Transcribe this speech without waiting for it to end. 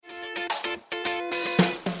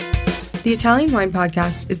The Italian Wine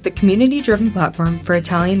Podcast is the community-driven platform for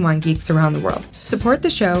Italian wine geeks around the world. Support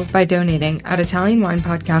the show by donating at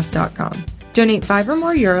ItalianWinePodcast.com. Donate €5 or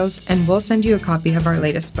more and we'll send you a copy of our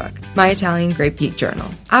latest book, My Italian Grape Geek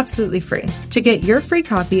Journal, absolutely free. To get your free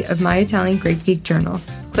copy of My Italian Grape Geek Journal,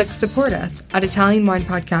 click Support Us at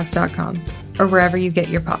ItalianWinePodcast.com or wherever you get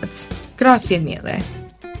your pods. Grazie mille.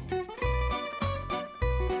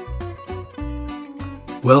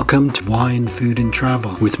 Welcome to Wine, Food and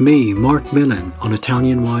Travel with me, Marc Millon, on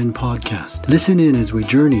Italian Wine Podcast. Listen in as we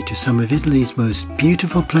journey to some of Italy's most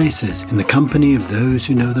beautiful places in the company of those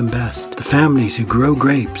who know them best, the families who grow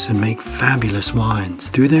grapes and make fabulous wines.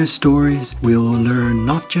 Through their stories, we will learn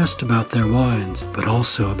not just about their wines, but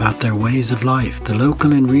also about their ways of life, the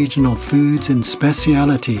local and regional foods and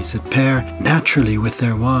specialities that pair naturally with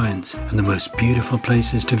their wines, and the most beautiful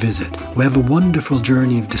places to visit. We have a wonderful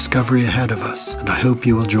journey of discovery ahead of us, and I hope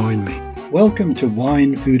you will join me. Welcome to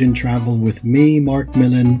Wine, Food and Travel with me, Marc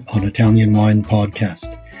Millon, on Italian Wine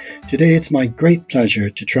Podcast. Today it's my great pleasure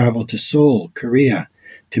to travel to Seoul, Korea,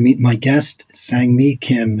 to meet my guest, Sangmi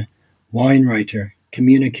Kim, wine writer,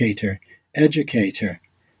 communicator, educator,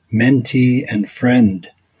 mentee and friend.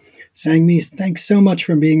 Sangmi, thanks so much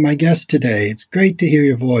for being my guest today. It's great to hear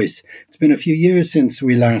your voice. It's been a few years since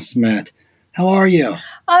we last met. How are you?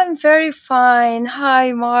 I'm very fine.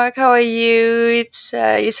 Hi, Mark. How are you?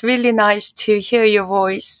 It's really nice to hear your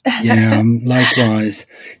voice. Yeah, likewise.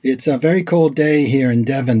 It's a very cold day here in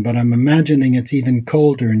Devon, but I'm imagining it's even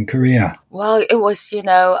colder in Korea. Well, it was,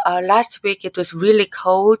 last week it was really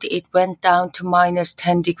cold. It went down to minus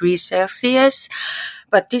 10 degrees Celsius.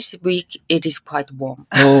 But this week, it is quite warm.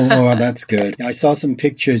 Oh, that's good. I saw some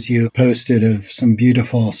pictures you posted of some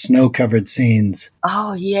beautiful snow-covered scenes.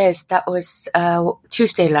 Oh, yes. That was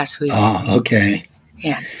Tuesday last week. Oh, okay.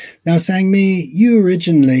 Yeah. Now, Sangmi, you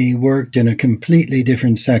originally worked in a completely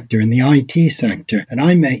different sector, in the IT sector, and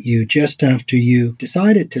I met you just after you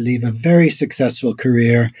decided to leave a very successful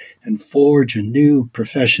career and forge a new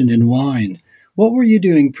profession in wine. What were you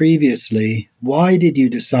doing previously? Why did you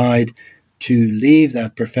decide to leave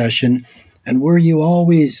that profession, and were you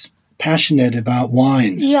always passionate about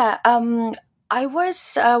wine? Yeah, I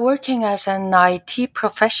was working as an IT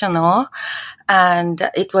professional, and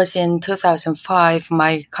it was in 2005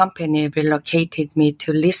 my company relocated me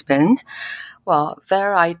to Lisbon. Well,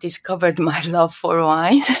 there I discovered my love for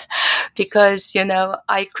wine because,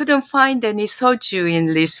 I couldn't find any soju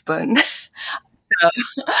in Lisbon. So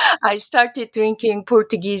I started drinking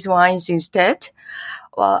Portuguese wines instead.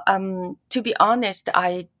 Well, to be honest,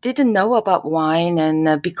 I didn't know about wine,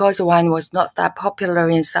 and because wine was not that popular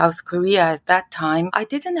in South Korea at that time, I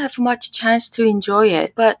didn't have much chance to enjoy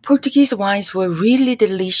it. But Portuguese wines were really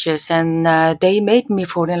delicious, and they made me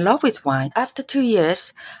fall in love with wine. After 2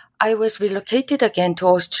 years, I was relocated again to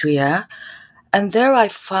Austria, and there I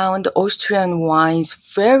found Austrian wines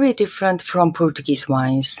very different from Portuguese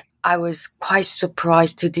wines. I was quite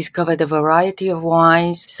surprised to discover the variety of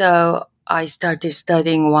wines, so I started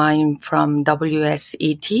studying wine from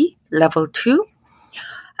WSET, level 2.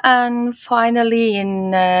 And finally,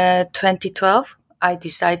 in 2012, I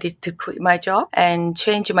decided to quit my job and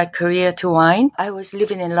change my career to wine. I was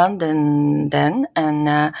living in London then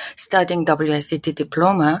and studying WSET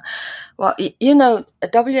diploma. Well,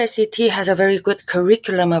 WSET has a very good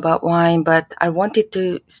curriculum about wine, but I wanted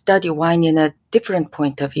to study wine in a different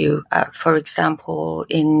point of view. For example,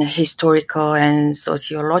 in historical and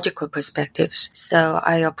sociological perspectives. So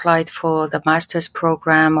I applied for the master's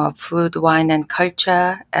program of food, wine and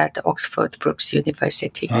culture at Oxford Brookes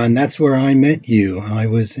University. And that's where I met you. I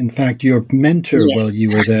was, in fact, your mentor while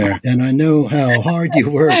you were there. And I know how hard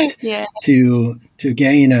you worked to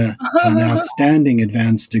gain an outstanding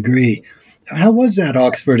advanced degree. How was that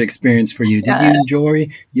Oxford experience for you? Did you enjoy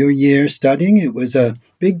your year studying? It was a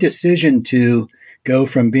big decision to go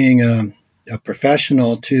from being a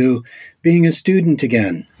professional to being a student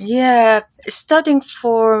again. Yeah, studying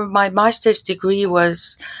for my master's degree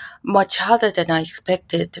was much harder than I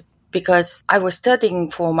expected, because I was studying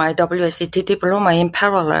for my WSET diploma in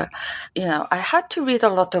parallel. I had to read a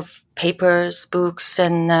lot of papers, books,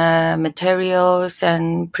 and materials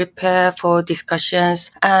and prepare for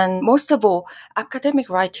discussions. And most of all, academic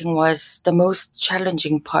writing was the most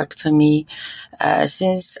challenging part for me,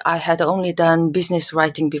 since I had only done business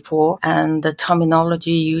writing before, and the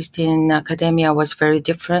terminology used in academia was very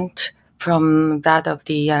different from that of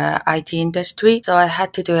the IT industry. So I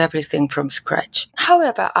had to do everything from scratch.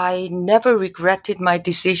 However, I never regretted my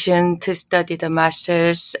decision to study the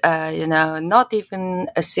master's, not even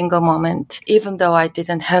a single moment, even though I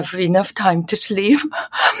didn't have enough time to sleep.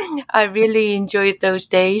 I really enjoyed those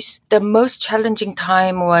days. The most challenging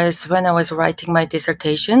time was when I was writing my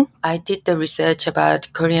dissertation. I did the research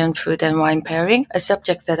about Korean food and wine pairing, a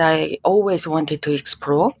subject that I always wanted to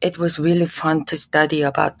explore. It was really fun to study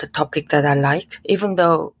about the topic that I like, even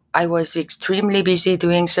though I was extremely busy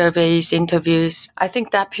doing surveys, interviews. I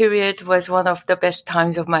think that period was one of the best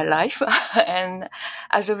times of my life. And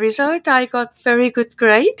as a result, I got very good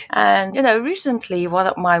grade. And, recently one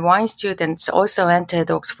of my wine students also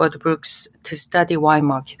entered Oxford Brookes to study wine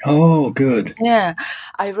marketing. Oh, good. Yeah.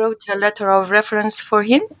 I wrote a letter of reference for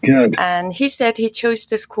him. Good. And he said he chose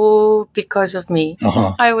the school because of me.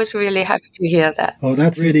 Uh-huh. I was really happy to hear that. Oh,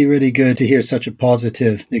 that's really, really good to hear such a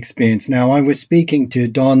positive experience. Now, I was speaking to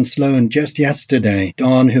Don Sloan just yesterday.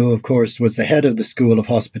 Don, who, of course, was the head of the School of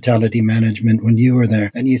Hospitality Management when you were there.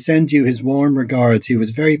 And he sends you his warm regards. He was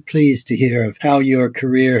very pleased to hear of how your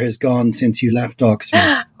career has gone since you left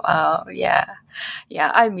Oxford. Wow, yeah.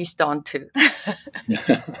 Yeah, I miss Don too.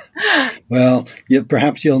 Well,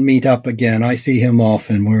 perhaps you'll meet up again. I see him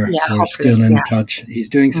often. We're still in touch. He's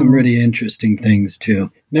doing some really interesting things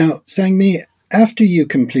too. Now, Sangmi, after you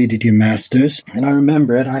completed your master's, and I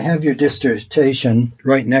remember it, I have your dissertation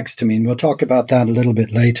right next to me, and we'll talk about that a little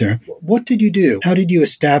bit later. What did you do? How did you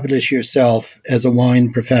establish yourself as a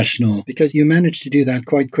wine professional? Because you managed to do that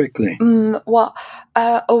quite quickly.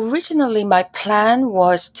 Originally my plan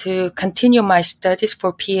was to continue my studies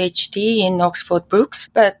for PhD in Oxford Brookes,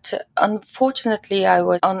 but unfortunately I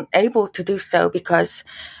was unable to do so because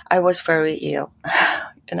I was very ill.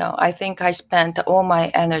 I think I spent all my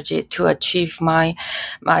energy to achieve my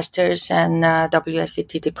master's and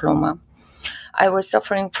WSET diploma. I was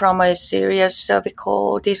suffering from a serious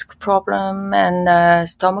cervical disc problem and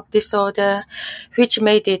stomach disorder, which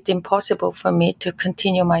made it impossible for me to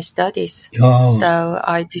continue my studies. Oh. So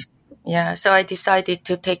I decided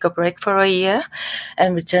to take a break for a year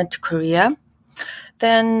and return to Korea.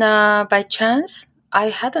 Then, by chance, I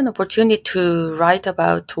had an opportunity to write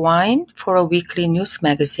about wine for a weekly news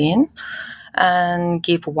magazine and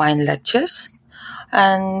give wine lectures.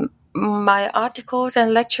 And my articles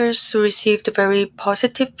and lectures received very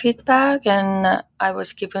positive feedback, and I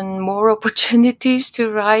was given more opportunities to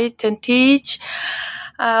write and teach.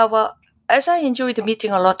 As I enjoyed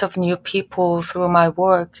meeting a lot of new people through my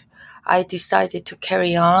work, I decided to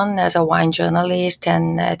carry on as a wine journalist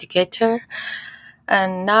and educator.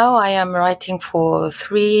 And now I am writing for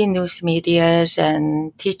 3 news medias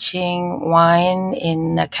and teaching wine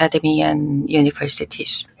in academy and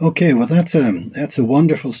universities. Okay, well, that's a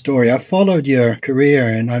wonderful story. I've followed your career,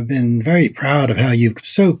 and I've been very proud of how you've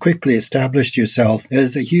so quickly established yourself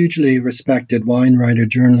as a hugely respected wine writer,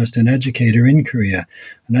 journalist, and educator in Korea.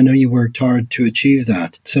 And I know you worked hard to achieve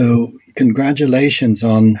that. So congratulations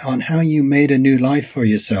on how you made a new life for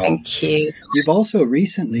yourself. Thank you. You've also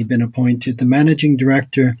recently been appointed the managing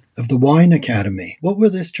director of the Wine Academy. What will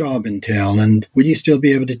this job entail, and will you still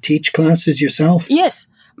be able to teach classes yourself? Yes.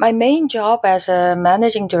 My main job as a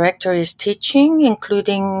managing director is teaching,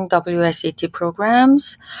 including WSET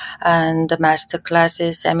programs and master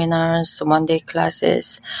classes, seminars, one-day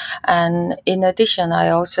classes. And in addition, I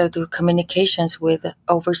also do communications with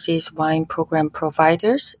overseas wine program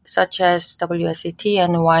providers, such as WSET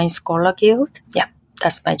and Wine Scholar Guild. Yeah,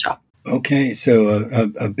 that's my job. Okay, so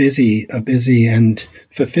a busy and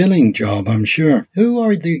fulfilling job, I'm sure. Who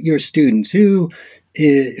are your students? Who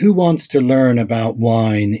wants to learn about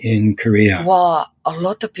wine in Korea? Well, a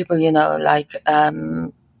lot of people,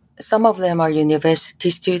 some of them are university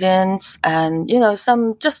students and,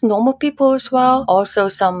 some just normal people as well. Also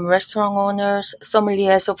some restaurant owners,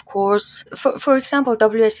 sommeliers, of course. For example,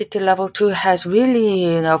 WSET Level 2 has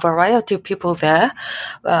really, a variety of people there.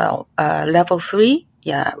 Level 3,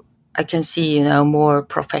 I can see, more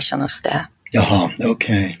professionals there.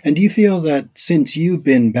 Okay. And do you feel that since you've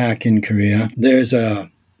been back in Korea, there's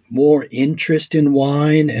a more interest in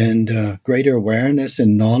wine and greater awareness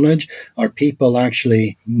and knowledge? Are people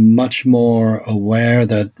actually much more aware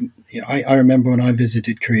that, I remember when I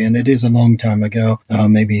visited Korea, and it is a long time ago,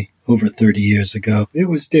 maybe over 30 years ago, it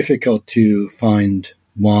was difficult to find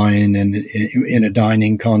wine and in a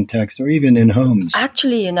dining context or even in homes.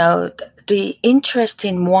 Actually, the interest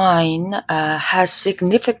in wine has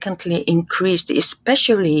significantly increased,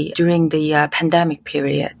 especially during the pandemic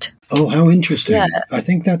period. Oh, how interesting. Yeah. I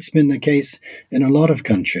think that's been the case in a lot of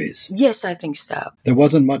countries. Yes, I think so. There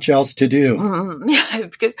wasn't much else to do. Yeah,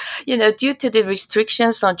 because, due to the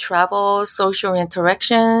restrictions on travel, social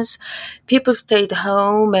interactions, people stayed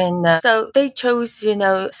home and so they chose,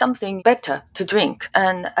 something better to drink.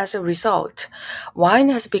 And as a result, wine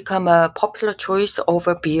has become a popular choice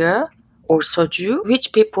over beer or soju,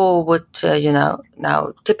 which people would,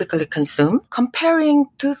 now typically consume. Comparing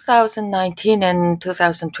 2019 and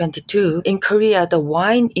 2022, in Korea, the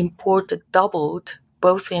wine import doubled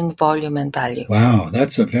both in volume and value. Wow,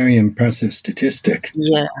 that's a very impressive statistic.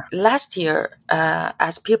 Yeah. Last year,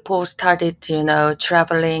 as people started,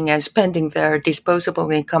 traveling and spending their disposable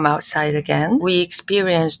income outside again, we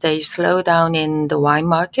experienced a slowdown in the wine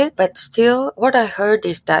market. But still, what I heard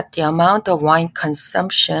is that the amount of wine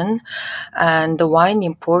consumption and the wine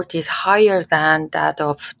import is higher than that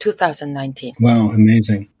of 2019. Wow,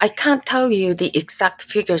 amazing. I can't tell you the exact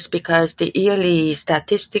figures because the yearly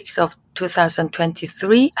statistics of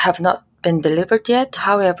 2023 have not been delivered yet.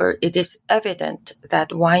 However, it is evident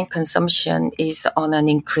that wine consumption is on an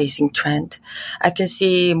increasing trend. I can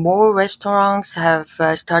see more restaurants have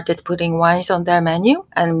started putting wines on their menu,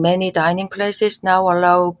 and many dining places now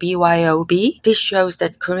allow BYOB. This shows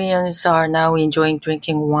that Koreans are now enjoying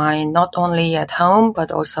drinking wine not only at home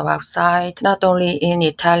but also outside, not only in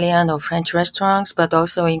Italian or French restaurants but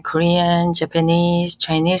also in Korean, Japanese,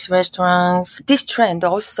 Chinese restaurants. This trend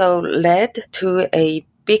also led to a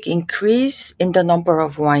big increase in the number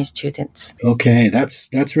of wine students. Okay,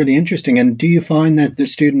 that's really interesting. And do you find that the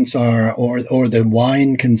students are, or the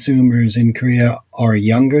wine consumers in Korea are a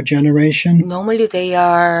younger generation? Normally they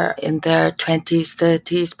are in their 20s,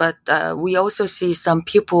 30s, but we also see some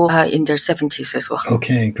people in their 70s as well.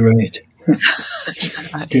 Okay, great.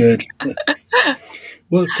 Good.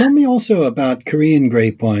 Well, tell me also about Korean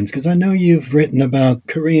grape wines, because I know you've written about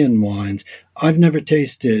Korean wines. I've never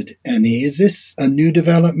tasted any. Is this a new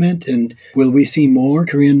development, and will we see more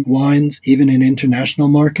Korean wines even in international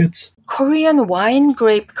markets? Korean wine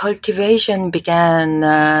grape cultivation began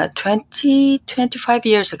 25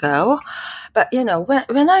 years ago. But,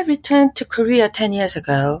 when I returned to Korea 10 years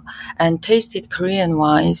ago and tasted Korean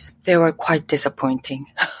wines, they were quite disappointing.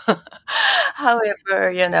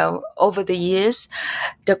 However, over the years,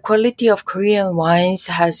 the quality of Korean wines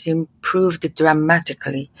has improved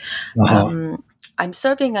dramatically. Uh-huh. I'm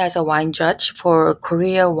serving as a wine judge for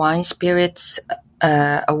Korea Wine Spirits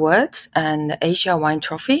Awards and Asia Wine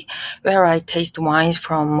Trophy, where I taste wines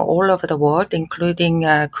from all over the world, including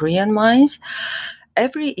Korean wines.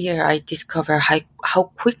 Every year I discover how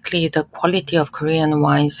quickly the quality of Korean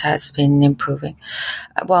wines has been improving.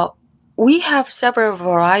 Well, we have several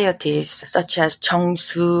varieties such as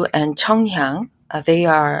Cheongsu and Cheonghyang. They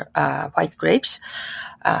are white grapes.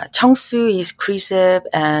 Cheongsu is crisp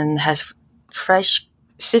and has fresh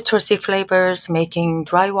citrusy flavors, making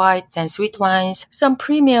dry whites and sweet wines. Some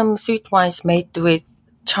premium sweet wines made with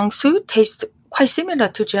Cheongsu taste quite similar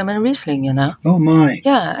to German Riesling, Oh my.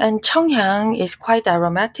 Yeah, and Cheonghyang is quite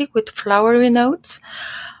aromatic with flowery notes.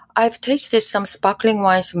 I've tasted some sparkling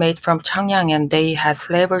wines made from Cheonghyang, and they have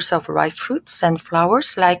flavors of ripe fruits and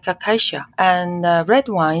flowers like acacia. And red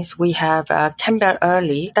wines, we have Campbell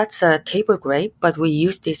Early. That's a table grape, but we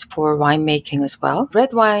use this for winemaking as well.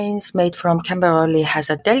 Red wines made from Campbell Early has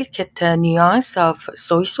a delicate nuance of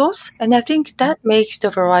soy sauce, and I think that makes the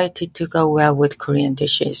variety to go well with Korean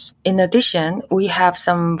dishes. In addition, we have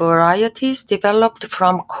some varieties developed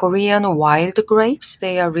from Korean wild grapes.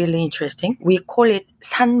 They are really interesting. We call it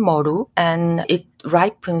산머루, and it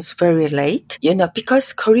ripens very late.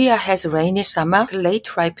 Because Korea has rainy summer,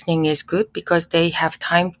 late ripening is good because they have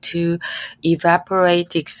time to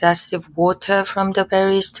evaporate excessive water from the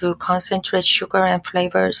berries to concentrate sugar and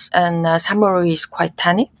flavors. And 산머루 is quite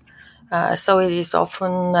tannic. So it is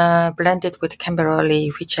often blended with Campbell Early,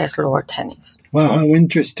 which has lower tannins. Wow, how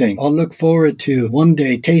interesting. I'll look forward to one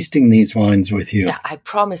day tasting these wines with you. Yeah, I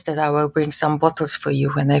promise that I will bring some bottles for you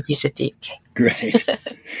when I visit the UK. Great.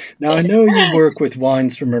 Now, I know you work with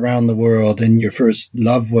wines from around the world, and your first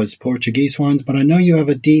love was Portuguese wines, but I know you have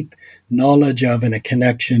a deep knowledge of and a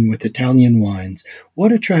connection with Italian wines.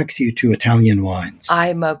 What attracts you to Italian wines?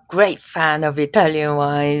 I'm a great fan of Italian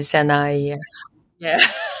wines, and yeah,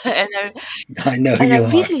 and I know I you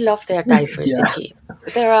are. really love their diversity.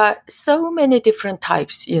 There are so many different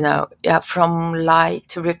types, from light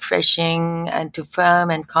to refreshing and to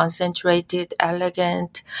firm and concentrated,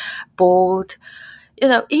 elegant, bold.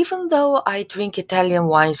 Even though I drink Italian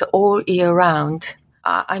wines all year round,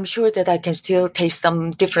 I'm sure that I can still taste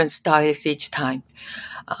some different styles each time.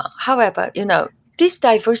 However, this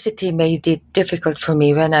diversity made it difficult for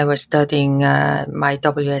me when I was studying my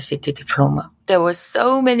WSET diploma. There were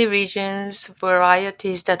so many regions,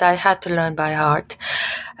 varieties that I had to learn by heart.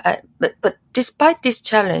 But despite this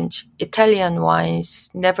challenge, Italian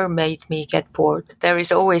wines never made me get bored. There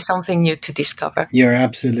is always something new to discover. You're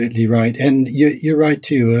absolutely right. And you're right,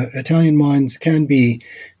 too. Italian wines can be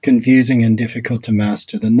confusing and difficult to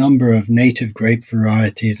master. The number of native grape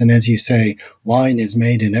varieties. And as you say, wine is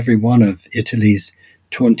made in every one of Italy's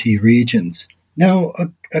 20 regions. Now,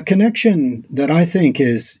 a connection that I think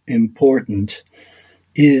is important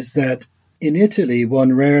is that in Italy,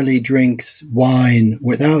 one rarely drinks wine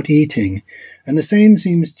without eating. And the same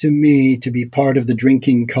seems to me to be part of the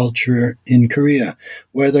drinking culture in Korea,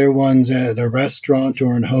 whether one's at a restaurant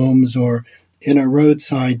or in homes or in a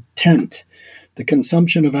roadside tent. The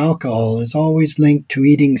consumption of alcohol is always linked to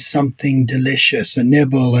eating something delicious, a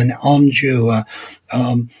nibble, an anju.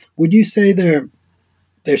 Would you say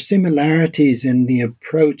there's similarities in the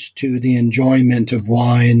approach to the enjoyment of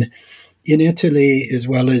wine in Italy as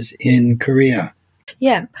well as in Korea?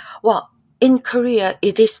 Yeah, well, in Korea,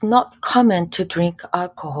 it is not common to drink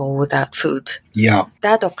alcohol without food. Yeah.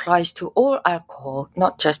 That applies to all alcohol,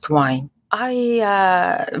 not just wine.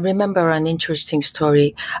 I remember an interesting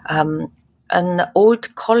story. An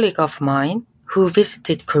old colleague of mine who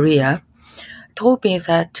visited Korea told me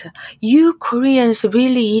that you Koreans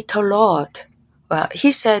really eat a lot. Well,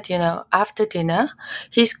 he said, after dinner,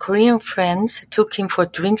 his Korean friends took him for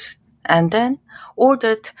drinks and then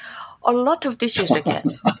ordered a lot of dishes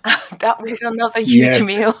again. That was another huge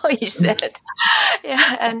meal, he said.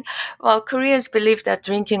 Yeah, and Koreans believe that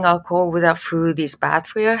drinking alcohol without food is bad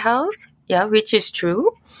for your health. Yeah, which is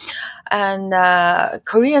true. And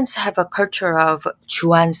Koreans have a culture of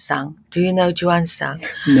juansang. Do you know juansang?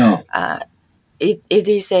 No. It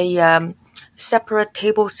is a separate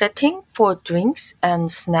table setting for drinks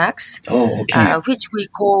and snacks, which we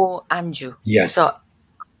call anju. Yes. So,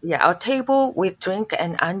 a table with drink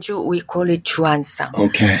and anju, we call it juansang.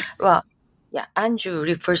 Okay. Well, anju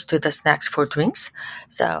refers to the snacks for drinks.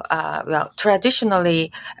 So,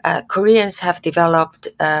 traditionally, Koreans have developed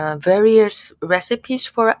various recipes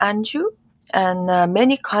for anju. And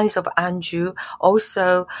many kinds of anju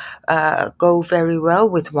also go very well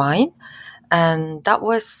with wine. And that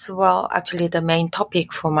was, actually the main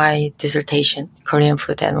topic for my dissertation, Korean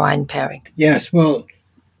food and wine pairing. Yes, well,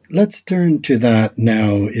 let's turn to that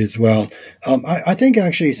now as well. I think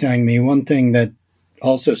actually, Sangmi, one thing that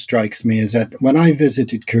also strikes me is that when I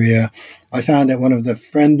visited Korea, I found it one of the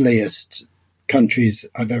friendliest countries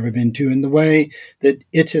I've ever been to in the way that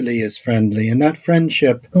Italy is friendly. And that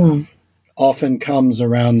friendship often comes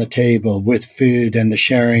around the table with food and the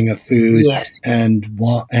sharing of food. Yes. And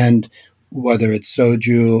whether it's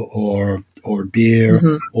soju or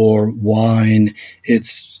beer or wine,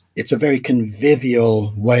 it's a very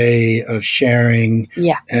convivial way of sharing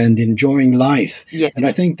and enjoying life. Yeah. And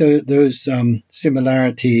I think those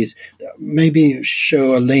similarities maybe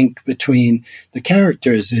show a link between the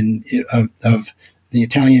characters of the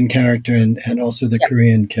Italian character and also the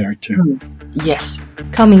Korean character. Yes.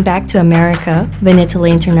 Coming back to America,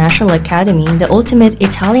 Vinitaly International Academy, the ultimate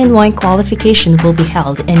Italian wine qualification will be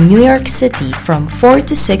held in New York City from 4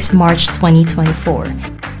 to 6 March 2024.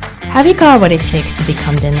 Have you got what it takes to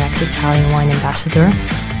become the next Italian wine ambassador?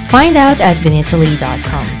 Find out at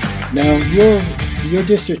vinitaly.com. Now, your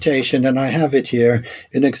dissertation, and I have it here,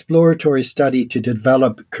 an exploratory study to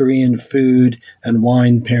develop Korean food and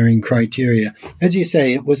wine pairing criteria. As you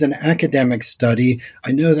say, it was an academic study.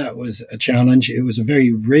 I know that was a challenge. It was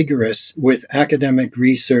very rigorous with academic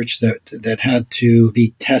research that had to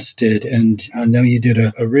be tested. And I know you did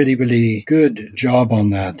a really, really good job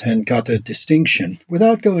on that and got a distinction.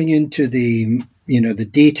 Without going into the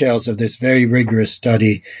details of this very rigorous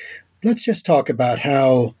study, let's just talk about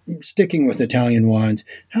how, sticking with Italian wines,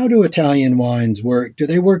 how do Italian wines work? Do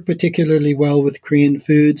they work particularly well with Korean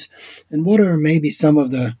foods? And what are maybe some of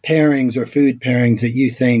the pairings or food pairings that you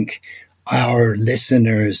think our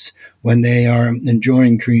listeners, when they are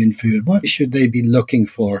enjoying Korean food, what should they be looking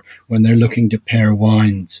for when they're looking to pair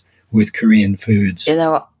wines with Korean foods?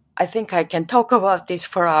 I think I can talk about this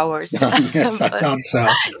for hours. Yes, I thought so.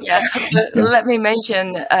 Yeah, let me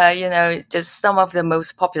mention, just some of the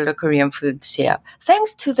most popular Korean foods here.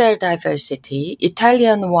 Thanks to their diversity,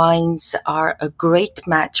 Italian wines are a great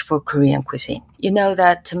match for Korean cuisine. You know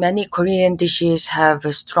that many Korean dishes have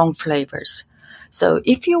strong flavors. So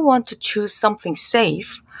if you want to choose something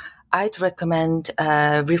safe, I'd recommend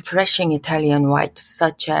refreshing Italian whites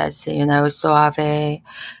such as, Soave,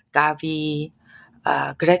 Gavi,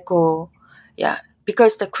 Greco,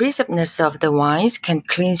 because the crispness of the wines can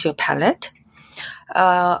cleanse your palate.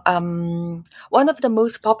 One of the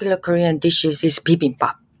most popular Korean dishes is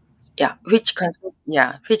bibimbap. Which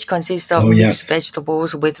consists of Oh, mixed yes.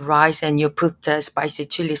 vegetables with rice, and you put spicy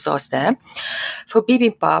chili sauce there. For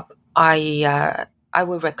bibimbap, I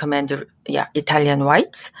would recommend Italian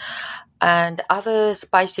whites and other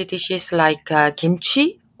spicy dishes like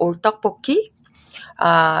kimchi or tteokbokki.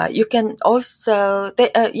 You can also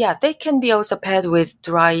they can be also paired with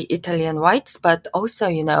dry Italian whites, but also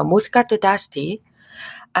Moscato d'Asti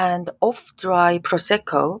and off-dry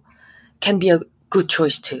prosecco can be a good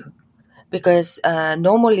choice too, because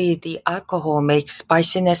normally the alcohol makes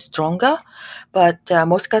spiciness stronger, but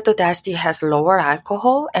Moscato d'Asti has lower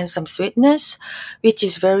alcohol and some sweetness, which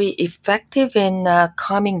is very effective in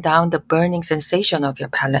calming down the burning sensation of your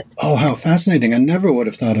palate. Oh, how fascinating. I never would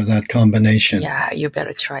have thought of that combination. Yeah, you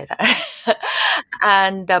better try that.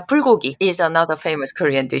 And bulgogi is another famous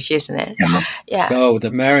Korean dish, isn't it? Yeah. So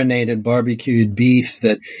the marinated barbecued beef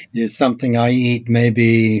that is something I eat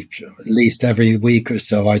maybe at least every week or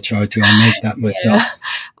so. I make that myself.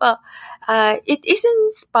 Well, it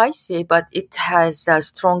isn't spicy, but it has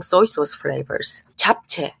strong soy sauce flavors.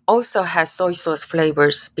 Japchae also has soy sauce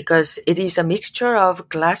flavors because it is a mixture of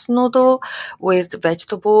glass noodle with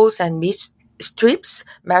vegetables and meat strips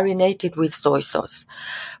marinated with soy sauce.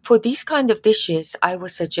 For these kind of dishes, I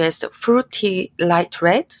would suggest fruity light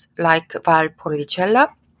reds like Valpolicella,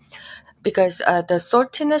 because the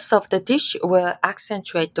saltiness of the dish will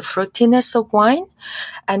accentuate the fruitiness of wine,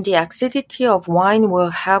 and the acidity of wine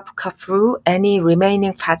will help cut through any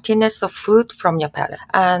remaining fattiness of food from your palate.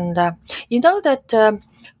 And you know that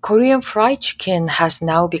Korean fried chicken has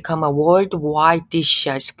now become a worldwide dish,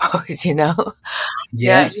 I suppose,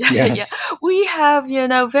 Yes. We have,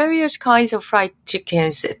 various kinds of fried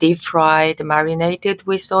chickens, deep fried, marinated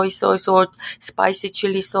with soy sauce or spicy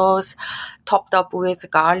chili sauce, topped up with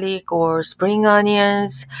garlic or spring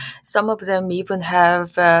onions. Some of them even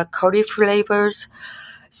have curry flavors.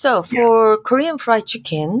 So for Korean fried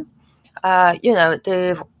chicken,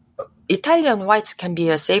 the Italian whites can be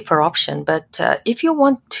a safer option, but if you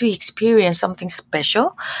want to experience something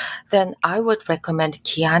special, then I would recommend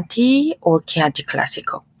Chianti or Chianti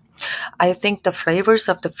Classico. I think the flavors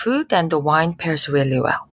of the food and the wine pairs really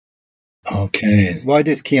well. Okay. Why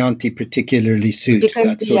does Chianti particularly suit?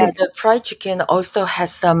 Because the fried chicken also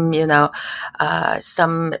has some,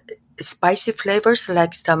 some spicy flavors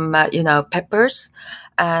like some, peppers,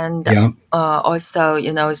 and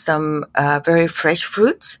also, some very fresh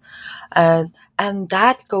fruits. And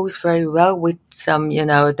that goes very well with some,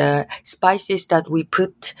 the spices that we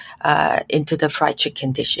put into the fried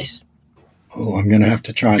chicken dishes. Oh, I'm going to have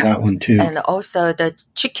to try that one too. And also the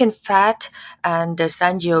chicken fat and the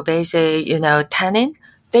sangiovese, tannin,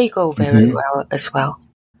 they go very well as well.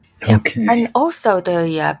 Okay. And also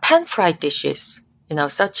the pan-fried dishes,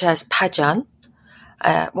 such as pajan.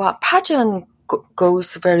 Pajan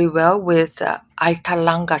goes very well with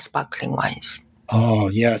Altalanga sparkling wines. Oh,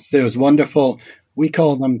 yes. There's wonderful, we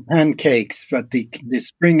call them pancakes, but the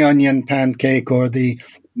spring onion pancake or the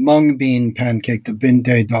mung bean pancake, the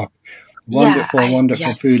bindae-dok.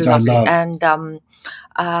 Wonderful foods I love. And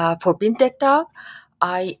for bindae-dok,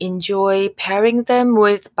 I enjoy pairing them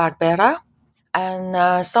with barbera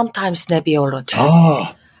and sometimes nebbiolo too.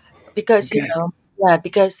 Oh, because,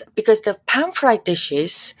 because the pan-fried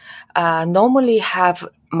dishes normally have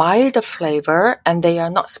mild flavor and they are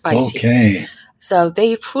not spicy. Okay. So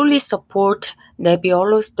they fully support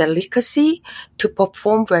Nebbiolo's delicacy to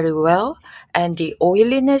perform very well, and the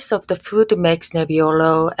oiliness of the food makes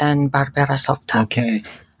Nebbiolo and Barbera softer. Okay.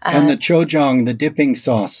 And the chojang, the dipping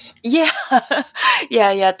sauce. Yeah.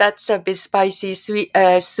 That's a bit spicy,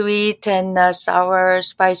 sweet and sour,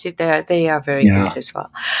 spicy. They are very good as well.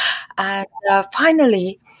 And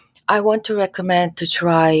finally, I want to recommend to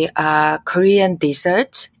try Korean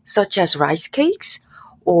desserts such as rice cakes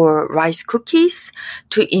or rice cookies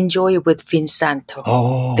to enjoy with Vinsanto.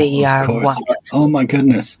 Oh, they are wonderful. Oh my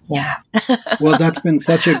goodness. Yeah. Well, that's been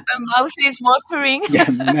such a... My mouth is watering. Yeah,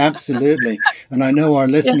 absolutely. And I know our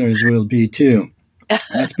listeners will be too.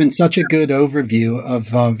 That's been such a good overview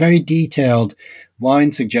of very detailed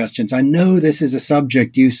wine suggestions. I know this is a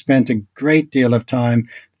subject you spent a great deal of time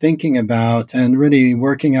thinking about and really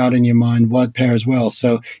working out in your mind what pairs well.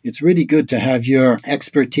 So it's really good to have your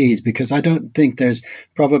expertise, because I don't think there's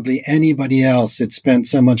probably anybody else that spent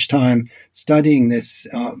so much time studying this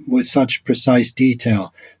with such precise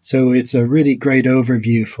detail. So it's a really great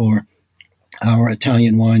overview for our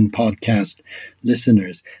Italian Wine Podcast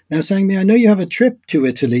listeners. Now, Sangmi, I know you have a trip to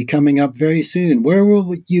Italy coming up very soon. Where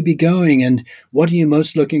will you be going, and what are you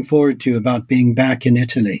most looking forward to about being back in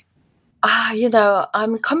Italy?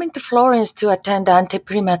 I'm coming to Florence to attend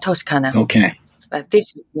Anteprima Toscana. Okay.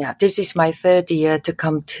 This is my third year to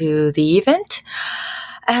come to the event.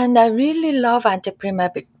 And I really love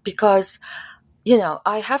Anteprima because,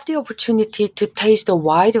 I have the opportunity to taste a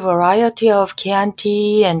wide variety of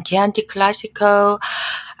Chianti and Chianti Classico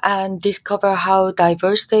and discover how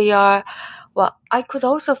diverse they are. Well, I could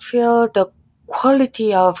also feel the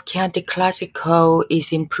quality of Chianti Classico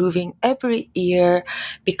is improving every year,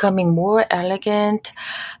 becoming more elegant.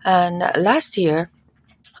 And last year,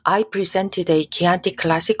 I presented a Chianti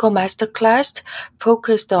Classico masterclass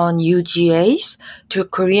focused on UGAs to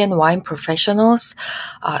Korean wine professionals.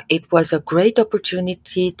 It was a great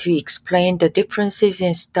opportunity to explain the differences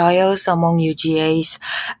in styles among UGAs,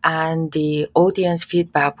 and the audience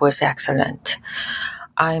feedback was excellent.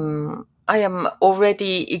 I am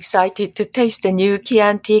already excited to taste the new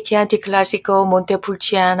Chianti Classico,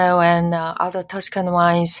 Montepulciano, and other Tuscan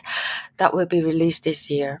wines that will be released this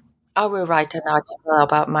year. I will write an article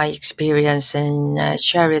about my experience and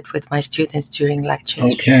share it with my students during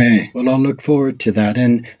lectures. Okay. Well, I'll look forward to that.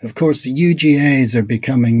 And of course, the UGAs are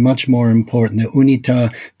becoming much more important. The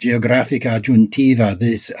Unità Geografica Aggiuntiva,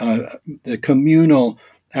 the communal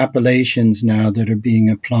appellations now that are being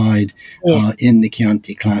applied in the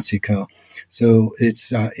Chianti Classico. So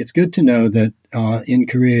it's good to know that in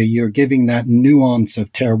Korea you're giving that nuance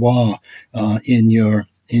of terroir in your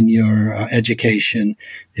education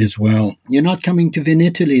as well. You're not coming to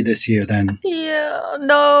Vinitaly this year, then? Yeah,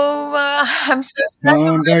 no, I'm so sad. No,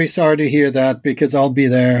 I'm very sorry to hear that because I'll be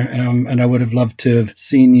there and I would have loved to have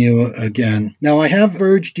seen you again. Now, I have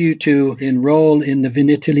urged you to enroll in the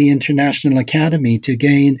Vinitaly International Academy to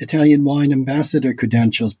gain Italian wine ambassador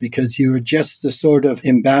credentials because you're just the sort of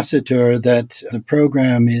ambassador that the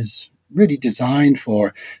program is really designed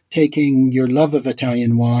for, taking your love of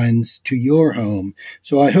Italian wines to your home.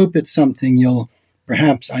 So I hope it's something you'll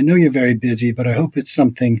perhaps, I know you're very busy, but I hope it's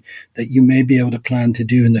something that you may be able to plan to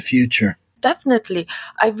do in the future. Definitely.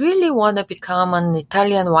 I really want to become an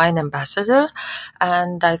Italian wine ambassador,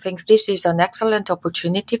 and I think this is an excellent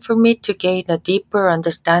opportunity for me to gain a deeper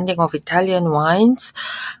understanding of Italian wines.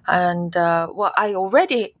 And, I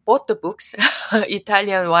already bought the books,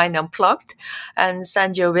 Italian Wine Unplugged and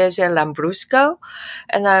Sangiovese Lambrusco,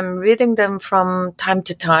 and I'm reading them from time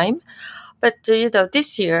to time. But,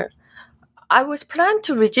 this year, I was planned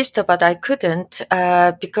to register, but I couldn't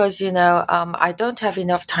because, I don't have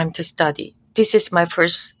enough time to study. This is my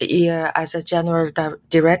first year as a general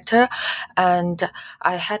director, and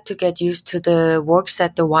I had to get used to the works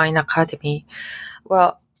at the Wine Academy.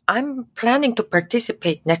 Well, I'm planning to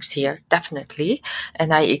participate next year, definitely,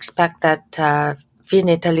 and I expect that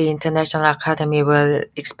Vinitaly International Academy will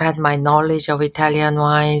expand my knowledge of Italian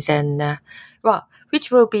wines and, which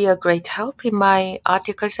will be a great help in my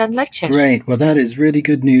articles and lectures. Great. Well, that is really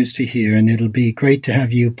good news to hear, and it'll be great to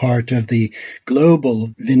have you part of the global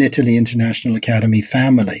Vinitaly International Academy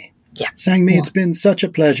family. Yeah. Sangmi, it's been such a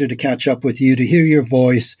pleasure to catch up with you, to hear your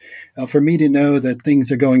voice, for me to know that things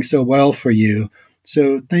are going so well for you.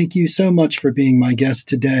 So thank you so much for being my guest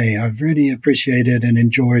today. I've really appreciated and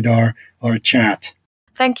enjoyed our chat.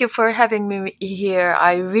 Thank you for having me here.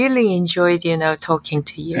 I really enjoyed, talking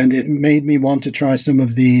to you. And it made me want to try some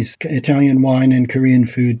of these Italian wine and Korean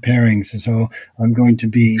food pairings. So I'm going to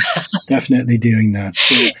be definitely doing that.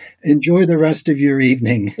 So enjoy the rest of your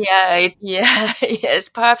evening. Yes.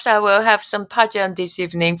 Perhaps I will have some pajan this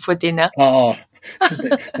evening for dinner. Oh,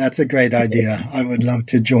 that's a great idea. I would love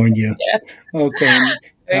to join you. Yeah. Okay.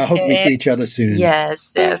 I hope we see each other soon.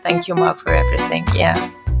 Yes. Thank you, Marc, for everything.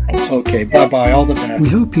 Yeah. Okay, bye-bye. All the best. We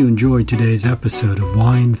hope you enjoyed today's episode of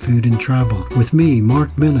Wine, Food and Travel with me,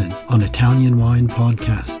 Marc Millon, on Italian Wine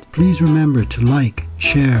Podcast. Please remember to like,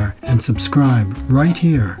 share, and subscribe right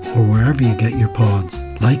here or wherever you get your pods.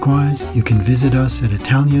 Likewise, you can visit us at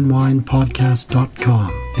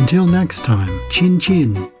ItalianWinePodcast.com. Until next time, chin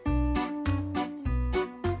chin.